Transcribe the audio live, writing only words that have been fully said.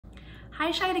Hi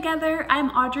Shy Together, I'm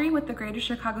Audrey with the Greater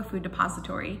Chicago Food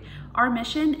Depository. Our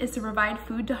mission is to provide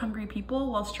food to hungry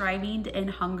people while striving to end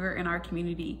hunger in our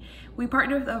community. We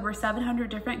partner with over 700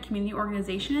 different community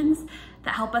organizations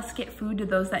that help us get food to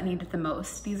those that need it the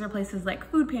most. These are places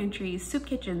like food pantries, soup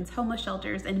kitchens, homeless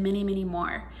shelters, and many, many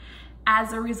more.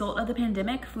 As a result of the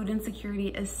pandemic, food insecurity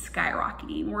is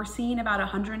skyrocketing. We're seeing about a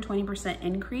 120%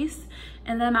 increase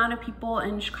in the amount of people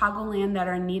in Chicagoland that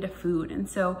are in need of food. And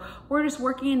so we're just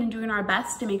working and doing our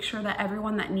best to make sure that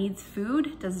everyone that needs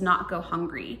food does not go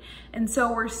hungry. And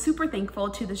so we're super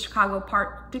thankful to the Chicago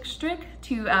Park District,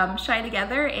 to Shy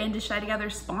Together, and to Shy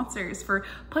Together sponsors for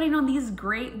putting on these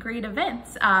great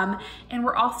events. And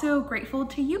we're also grateful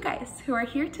to you guys who are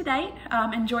here tonight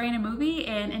enjoying a movie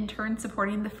and in turn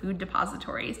supporting the Food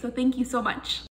Depository. So thank you so much.